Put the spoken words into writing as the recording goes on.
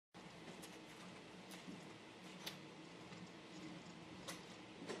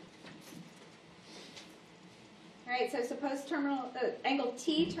All right, so suppose angle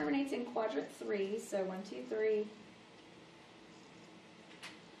T terminates in quadrant 3. So 1, 2, 3.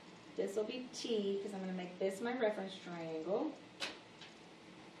 This will be T because I'm going to make this my reference triangle.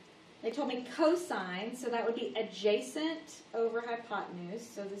 They told me cosine, so that would be adjacent over hypotenuse.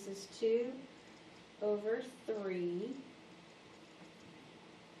 So this is 2 over 3.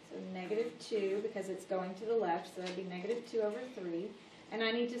 So negative 2 because it's going to the left, so that would be negative 2 over 3. And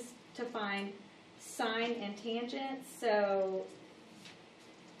I need to find sine and tangent, so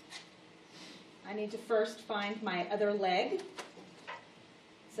I need to first find my other leg.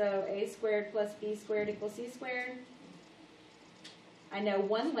 So a squared plus b squared equals c squared. I know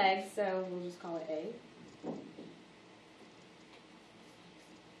one leg, so we'll just call it A.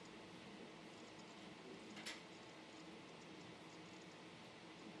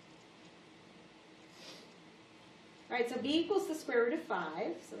 All right, so b equals the square root of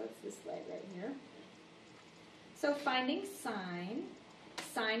 5, so that's this leg right here. So finding sine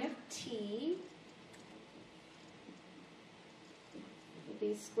of t will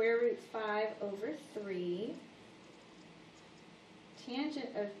be square root 5 over 3. Tangent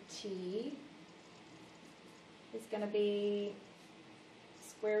of t is going to be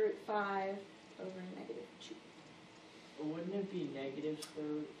square root 5 over negative 2. But wouldn't it be negative square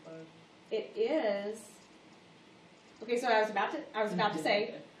root 5? It is. Okay, so I was about to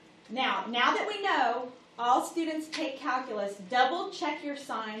say, now that we know all students take calculus, double check your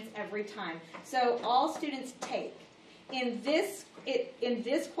signs every time. So all students take. In this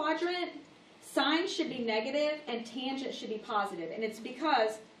quadrant, sine should be negative and tangent should be positive. And it's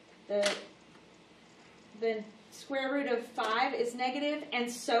because the square root of 5 is negative and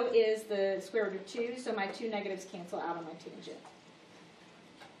so is the square root of 2. So my two negatives cancel out on my tangent.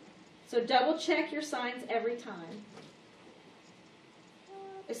 So double check your signs every time.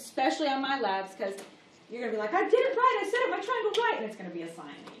 Especially on my labs, because you're going to be like, I did it right, I set up my triangle right, and it's going to be a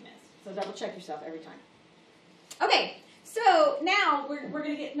sign that you missed. So double check yourself every time. Okay, so now we're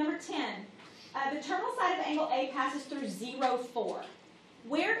going to get number 10. The terminal side of angle A passes through 0, 4.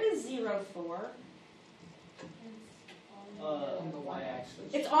 Where is 0, 4? On the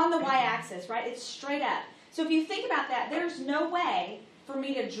y-axis. It's on the y-axis, right? It's straight up. So if you think about that, there's no way for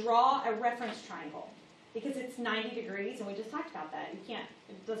me to draw a reference triangle because it's 90 degrees, and we just talked about that. You can't,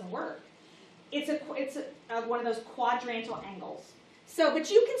 it doesn't work. It's one of those quadrantal angles. So, but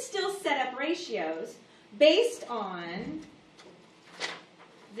you can still set up ratios based on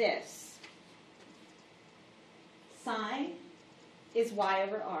this. Sine is y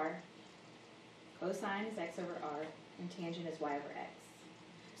over r. Cosine is x over r. And tangent is y over x.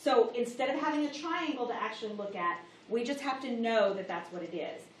 So instead of having a triangle to actually look at, we just have to know that that's what it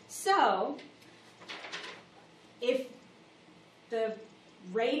is. So if the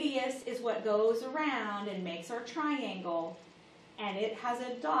radius is what goes around and makes our triangle, and it has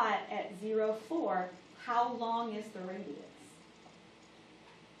a dot at 0, 4, how long is the radius?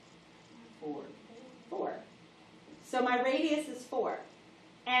 4. 4. So my radius is 4,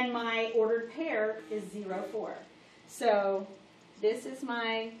 and my ordered pair is 0, 4. So this is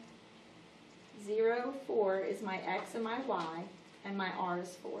my 0, 4 is my x and my y, and my r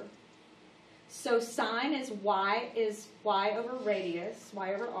is 4. So sine is y over radius,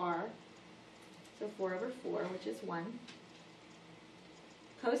 y over r. So 4 over 4, which is 1.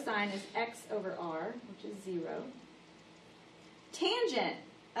 Cosine is x over r, which is 0. Tangent,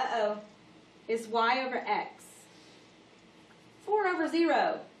 is y over x. 4 over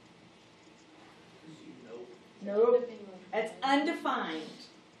 0. Nope. That's undefined.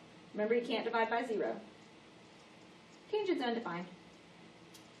 Remember, you can't divide by 0. Tangent's undefined.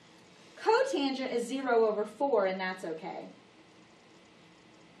 Cotangent is 0 over 4, and that's okay.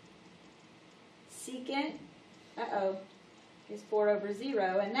 Secant, is 4 over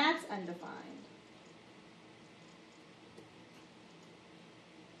 0, and that's undefined.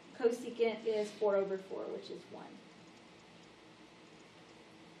 Cosecant is 4 over 4, which is 1.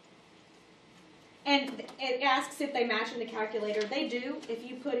 And it asks if they match in the calculator. They do. If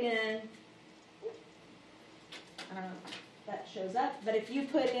you put in, I don't know if that shows up, but if you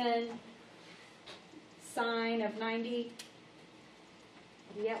put in sine of 90,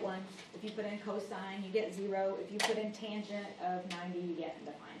 you get 1. If you put in cosine, you get 0. If you put in tangent of 90, you get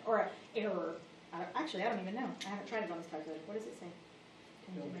undefined. Or error. Actually, I don't even know. I haven't tried it on this calculator. What does it say?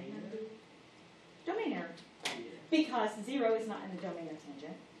 Domain error. Domain error. Yeah. Because 0 is not in the domain of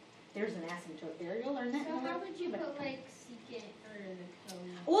tangent. There's an asymptote there. You'll learn that. So how would you put like secant or the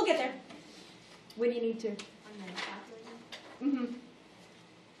cone? We'll get there when you need to. On the calculator? Mm-hmm.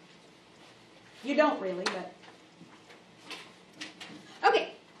 You don't really, but.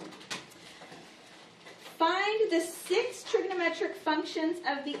 Okay. Find the 6 trigonometric functions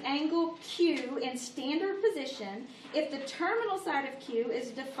of the angle Q in standard position if the terminal side of Q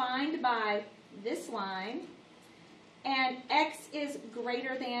is defined by this line and x is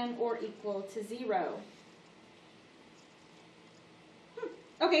greater than or equal to 0.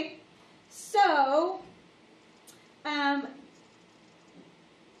 Okay, so I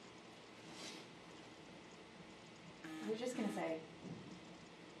was just going to say,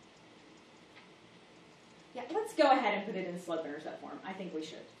 yeah, let's go ahead and put it in slope-intercept form. I think we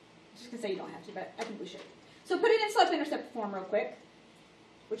should. I'm just going to say you don't have to, but I think we should. So put it in slope-intercept form real quick,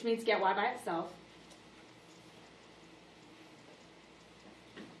 which means get y by itself.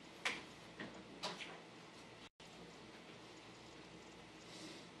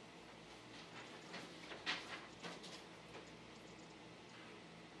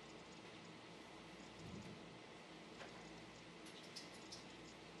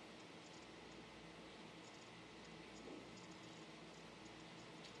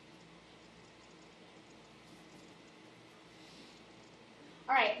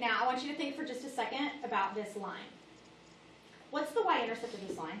 All right, now I want you to think for just a second about this line. What's the y-intercept of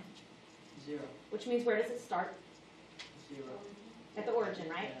this line? 0. Which means where does it start? 0. At the origin,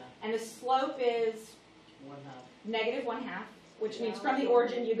 right? Yeah. And the slope is 1/2. negative 1/2, which means from the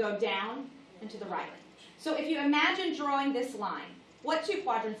origin you go down and to the right. So if you imagine drawing this line, what 2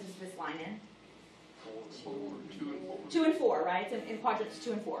 quadrants is this line in? 2 and 4, right? It's in quadrants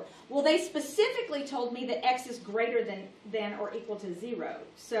 2 and 4. Well, they specifically told me that x is greater than or equal to 0.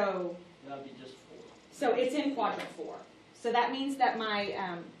 So That would be just 4. So it's in quadrant 4. So that means that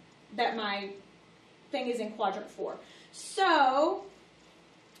my thing is in quadrant 4. So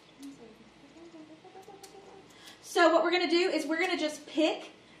what we're going to do is we're going to just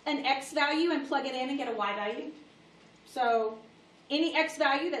pick an x value and plug it in and get a y value. So any x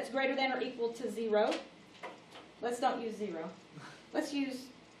value that's greater than or equal to 0. Let's don't use 0. Let's use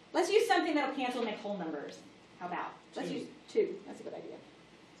something that'll cancel and make whole numbers. How about? Let's 2. use 2. That's a good idea.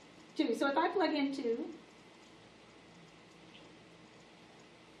 2. So if I plug in 2, 2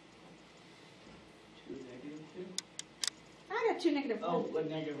 negative 2? I got 2 negative 1. Oh, but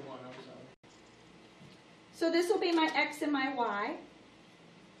negative 1, I'm sorry. So this will be my x and my y.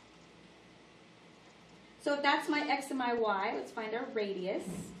 So if that's my x and my y, let's find our radius.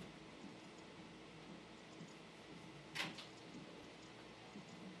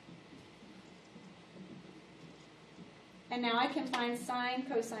 And now I can find sine,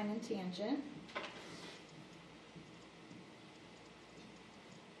 cosine, and tangent.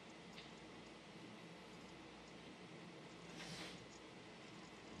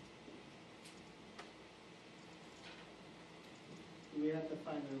 Do we have to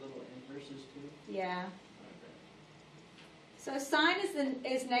find their little inverses too? Yeah. Okay. So sine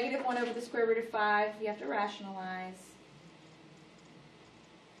is negative 1 over the square root of 5. You have to rationalize.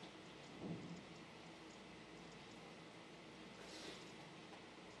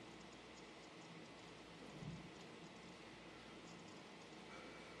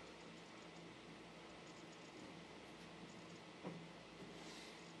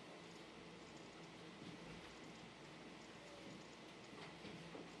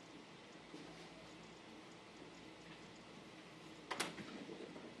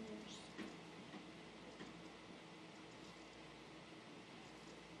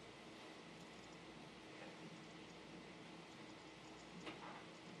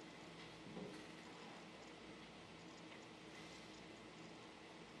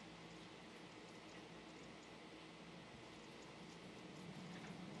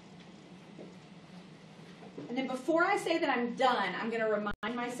 And then before I say that I'm done, I'm going to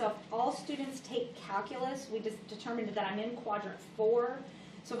remind myself all students take calculus. We just determined that I'm in quadrant 4.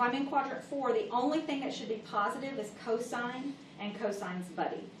 So if I'm in quadrant 4, the only thing that should be positive is cosine and cosine's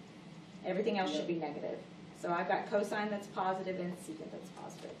buddy. Everything else should be negative. So I've got cosine that's positive and secant that's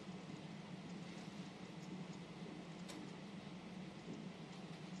positive.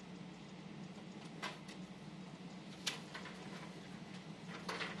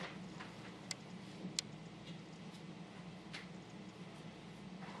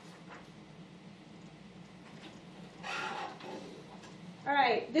 All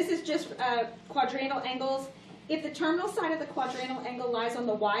right, this is just quadrantal angles. If the terminal side of the quadrantal angle lies on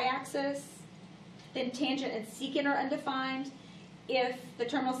the y-axis, then tangent and secant are undefined. If the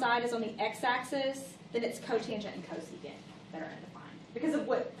terminal side is on the x-axis, then it's cotangent and cosecant that are undefined because of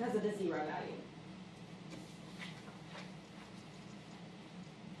the 0 value.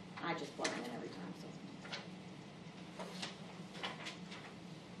 I just plug them in every time. So.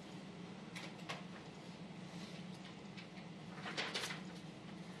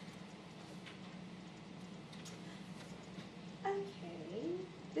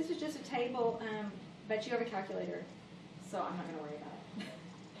 just a table, but you have a calculator, so I'm not going to worry about it.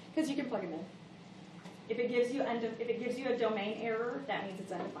 Because you can plug them in. If it gives you a domain error, that means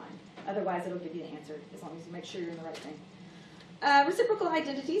it's undefined. Otherwise, it'll give you the answer as long as you make sure you're in the right thing. Reciprocal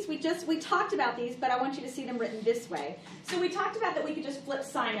identities, we talked about these, but I want you to see them written this way. So we talked about that we could just flip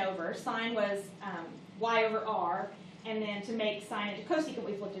sine over. Sine was y over r, and then to make sine into cosecant,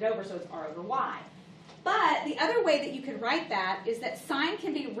 we flipped it over, so it's r over y. But the other way that you could write that is that sine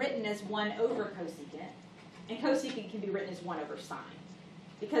can be written as 1 over cosecant, and cosecant can be written as 1 over sine,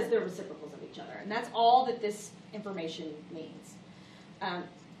 because they're reciprocals of each other. And that's all that this information means.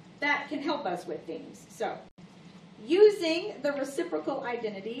 That can help us with things. So, using the reciprocal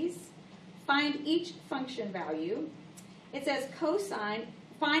identities, find each function value. It says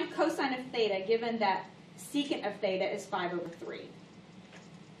find cosine of theta given that secant of theta is 5 over 3.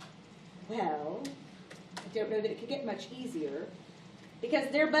 Well, I don't know that it could get much easier because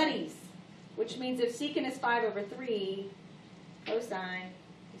they're buddies, which means if secant is 5 over 3, cosine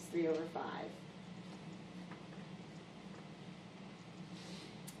is 3 over 5.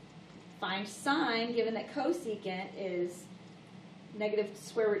 Find sine, given that cosecant is negative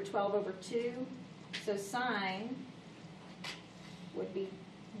square root 12 over 2. So sine would be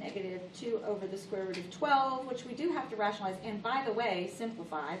negative 2 over the square root of 12, which we do have to rationalize. And by the way,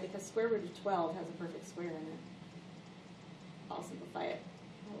 simplify, because square root of 12 has a perfect square in it. I'll simplify it.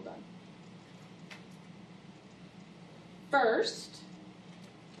 Hold on. First,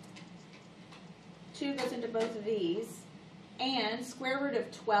 2 goes into both of these. And square root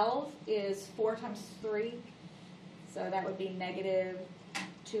of 12 is 4 times 3. So that would be negative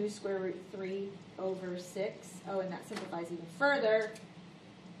 2 square root 3 over 6. Oh, and that simplifies even further.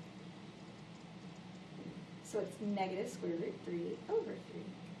 So it's negative square root 3 over 3.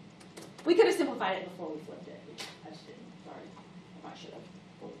 We could have simplified it before we flipped it. I just didn't. Sorry. I should have.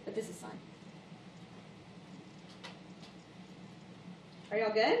 But this is sine. Are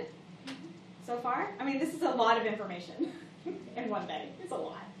y'all good so far? I mean, this is a lot of information. In one day. It's a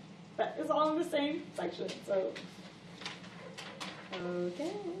lot. But it's all in the same section. So,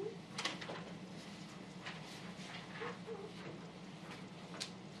 okay.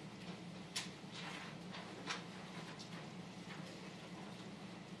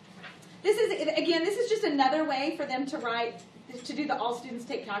 This is just another way for them to do the all students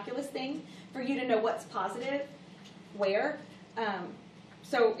take calculus thing, for you to know what's positive, where.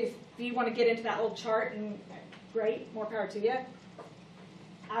 So if you want to get into that old chart, and great, more power to you.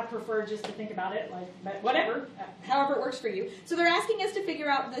 I prefer just to think about it but whatever, however it works for you. So they're asking us to figure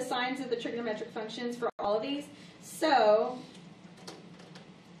out the signs of the trigonometric functions for all of these. So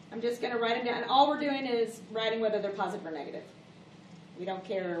I'm just going to write them down. And all we're doing is writing whether they're positive or negative. We don't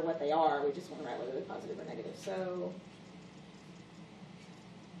care what they are. We just want to write whether they're positive or negative. So,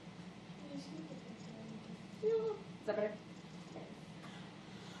 yeah. Is that better?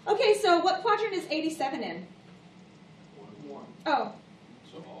 Okay, so what quadrant is 87 in? 1. Oh.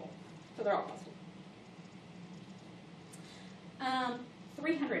 So they're all positive.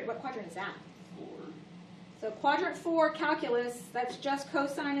 300, what quadrant is that? 4. So quadrant 4, calculus, that's just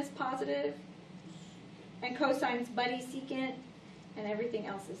cosine is positive, and cosine's buddy secant, and everything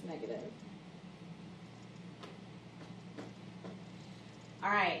else is negative. All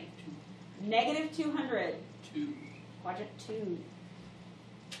right, negative 200. 2. Quadrant 2.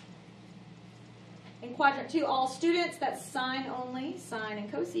 In quadrant 2, all students, that's sine only, sine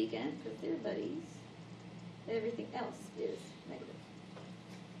and cosecant, because they're buddies. Everything else is negative.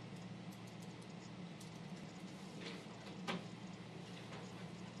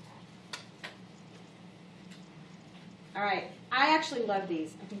 All right, I actually love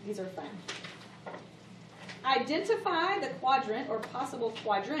these. I think these are fun. Identify the quadrant or possible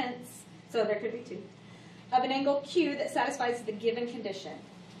quadrants, so there could be 2, of an angle Q that satisfies the given condition.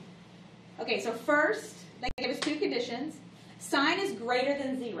 Okay, so first, they give us 2 conditions. Sine is greater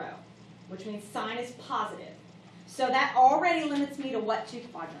than 0, which means sine is positive. So that already limits me to what 2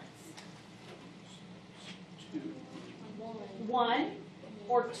 quadrants? 2. 1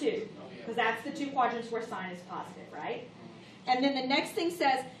 or 2, because that's the 2 quadrants where sine is positive, right? And then the next thing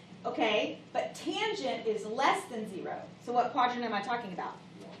says, okay, but tangent is less than 0. So what quadrant am I talking about?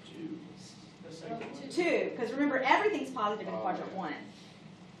 2. The second one. 2, because remember, everything's positive in quadrant 1.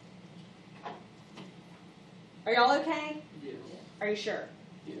 Are y'all okay? Yes. Are you sure?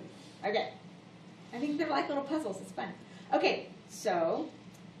 Yes. Okay. I think they're like little puzzles. It's fun. Okay, so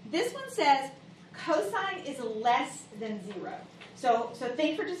this one says cosine is less than 0. So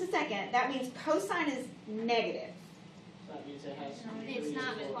think for just a second. That means cosine is negative. So that means it has to be It's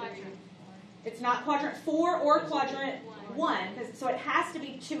not 3 a or quadrant. It's not quadrant 4 or quadrant 1, so it has to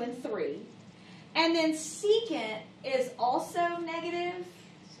be 2 and 3. And then secant is also negative.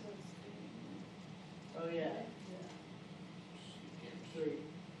 Oh, yeah. Three.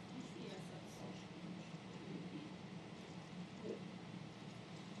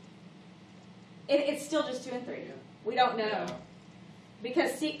 It's still just 2 and 3. We don't know. Yeah.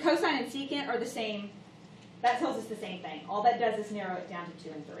 Because cosine and secant are the same. That tells us the same thing. All that does is narrow it down to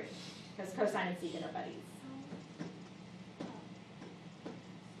 2 and 3. Because cosine and secant are buddies.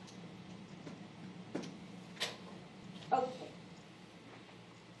 Okay.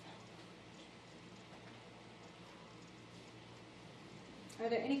 Are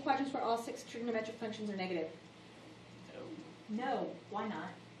there any quadrants where all 6 trigonometric functions are negative? No. No. Why not?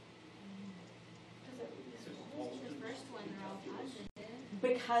 The first one, they're all positive.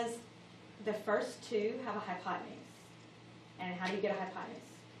 Because the first 2 have a hypotenuse. And how do you get a hypotenuse?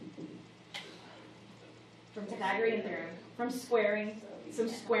 From Pythagorean theorem. From squaring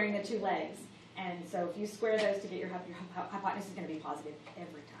the 2 legs. And so if you square those to get your hypotenuse is going to be positive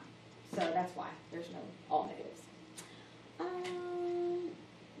every time. So that's why there's no all negatives.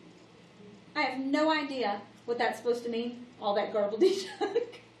 I have no idea what that's supposed to mean, all that garbledy.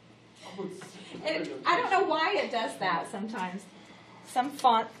 I don't know why it does that sometimes. Some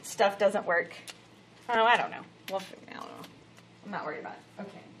font stuff doesn't work. Oh, I don't know. I don't know. I'm not worried about it.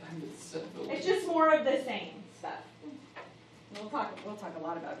 Okay. It's just more of the same stuff. We'll talk a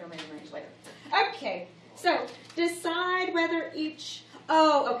lot about domain and range later. Okay. So decide whether each.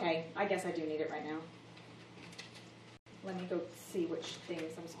 Oh, okay. I guess I do need it right now. Let me go see which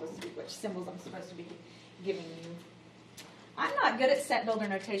symbols I'm supposed to be giving you. I'm not good at set builder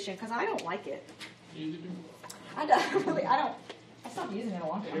notation because I don't like it. Neither do I stopped using it a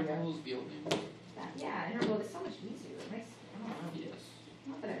long time ago. Intervals building. Yeah, interval is so much easier. It makes, I don't know. Yes.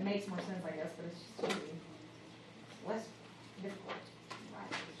 Not that it makes more sense, I guess, but it's just easy. Less difficult.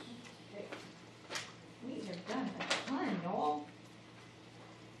 Right. Okay. We have done a ton, y'all.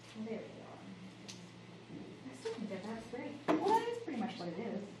 There we are. I still think that's great. Well, that is pretty much what it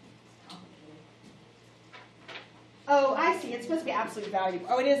is. It's complicated. Oh, I see. It's supposed to be absolute value.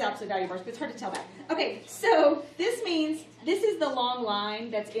 Oh, it is absolute value bars, but it's hard to tell that. Okay, so this means this is the long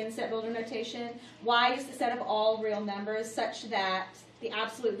line that's in set builder notation. Y is the set of all real numbers such that the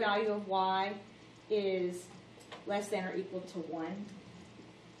absolute value of y is less than or equal to 1,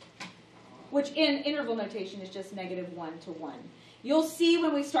 which in interval notation is just negative 1 to 1. You'll see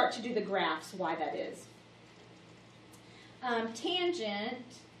when we start to do the graphs why that is. Tangent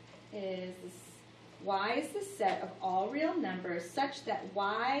is y is the set of all real numbers such that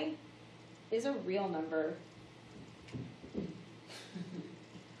y is a real number,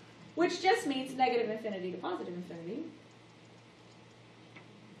 which just means negative infinity to positive infinity,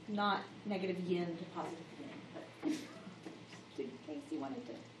 not negative yin to positive yin, but in case you wanted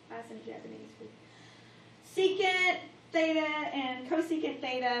to pass in Japanese. Secant theta and cosecant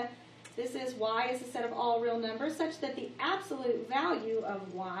theta. This is y is the set of all real numbers such that the absolute value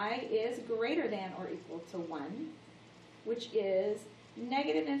of y is greater than or equal to 1, which is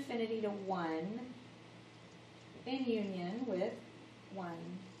negative infinity to 1 in union with 1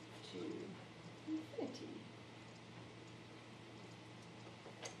 to infinity.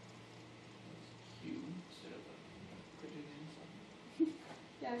 Q instead of a predicting something.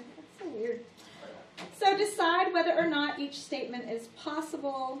 Yeah, that's so weird. So decide whether or not each statement is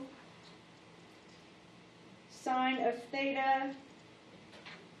possible. Sine of theta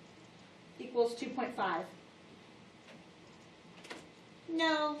equals 2.5.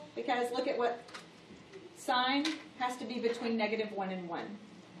 No, because look at what sine has to be between negative 1 and 1.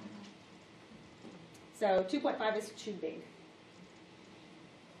 So 2.5 is too big.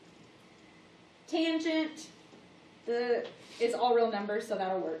 Tangent is all real numbers, so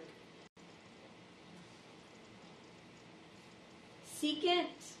that'll work. Secant,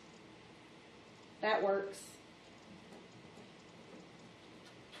 that works.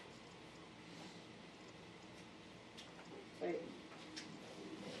 Wait.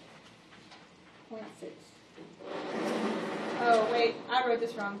 0.6. Oh, wait, I wrote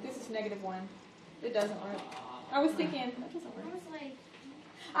this wrong. This is negative 1. It doesn't work. I was thinking, that doesn't work. I was like,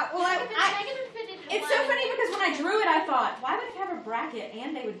 It's so funny because when I drew it, I thought, why would it have a bracket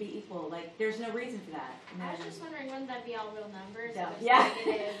and they would be equal? Like, there's no reason for that. I was just wondering, wouldn't that be all real numbers? Yeah. So it's Yeah.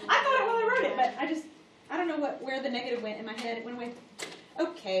 negative I thought it when I wrote it, but I don't know where the negative went in my head. It went away.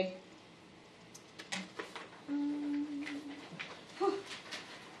 Okay.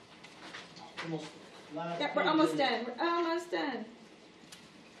 Almost. Yeah, we're almost done. We're almost done.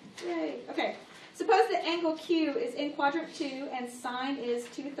 Yay. Okay. Suppose the angle Q is in quadrant 2 and sine is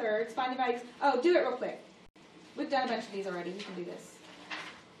 2/3. Find the values. Oh, do it real quick. We've done a bunch of these already. You can do this.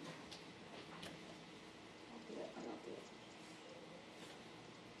 I'll do it. I won't do it.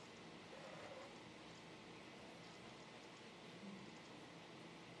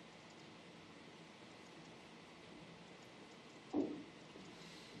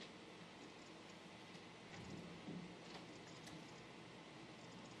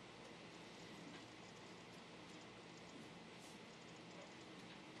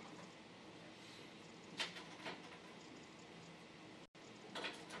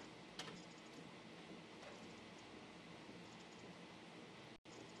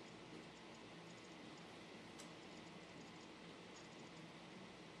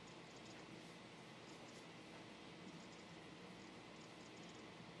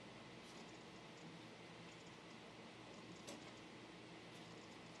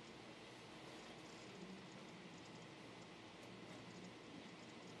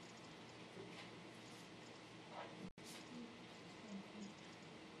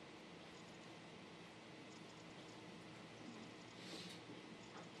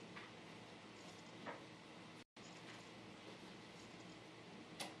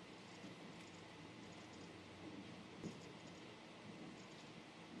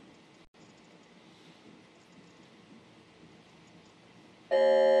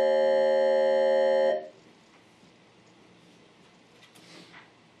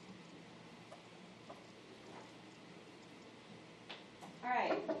 All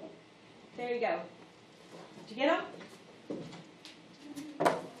right. There you go. Did you get them?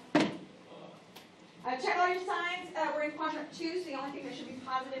 Check all your signs. We're in quadrant 2, so the only thing that should be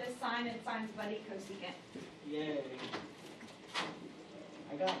positive is sine, and sine's buddy, cosecant. Yay.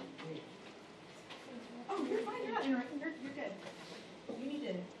 I got it. Wait. Oh, you're fine. You're good. You need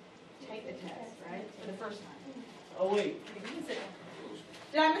to take the test, right? For the first time. Oh, wait.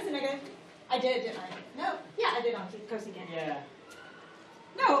 Did I miss a negative? I did, didn't I? No. Yeah, I did on cosecant. Yeah.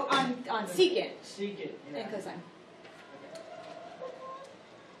 No, on secant Secant. Yeah. and cosine.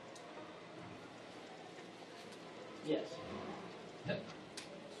 Yes.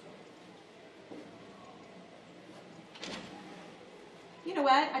 You know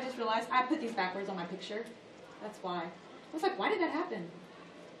what? I just realized I put these backwards on my picture. That's why. I was like, why did that happen?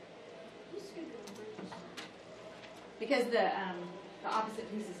 Because the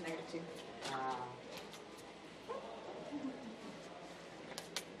opposite piece is -2.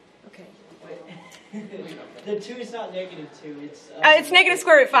 Okay. Wait. The 2 is not -2. It's negative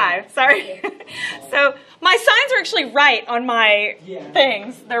square root 5. Sorry. So my signs are actually right on my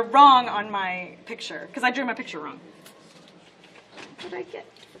things. They're wrong on my picture because I drew my picture wrong. What did I get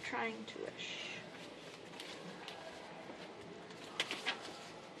for trying to wish?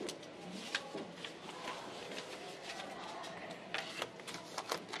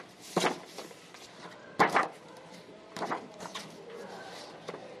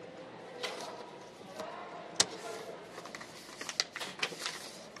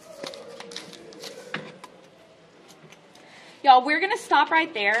 Y'all, we're going to stop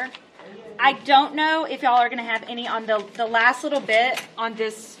right there. I don't know if y'all are going to have any on the last little bit on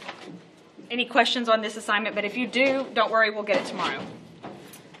this, any questions on this assignment, but if you do, don't worry, we'll get it tomorrow.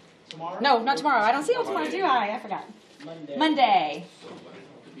 Tomorrow? No, not tomorrow. I don't see y'all tomorrow, do I? I forgot. Monday. Monday. So, but I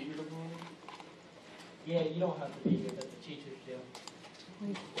don't have to be here tomorrow? Yeah, you don't have to be here, but the teachers do.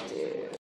 We do.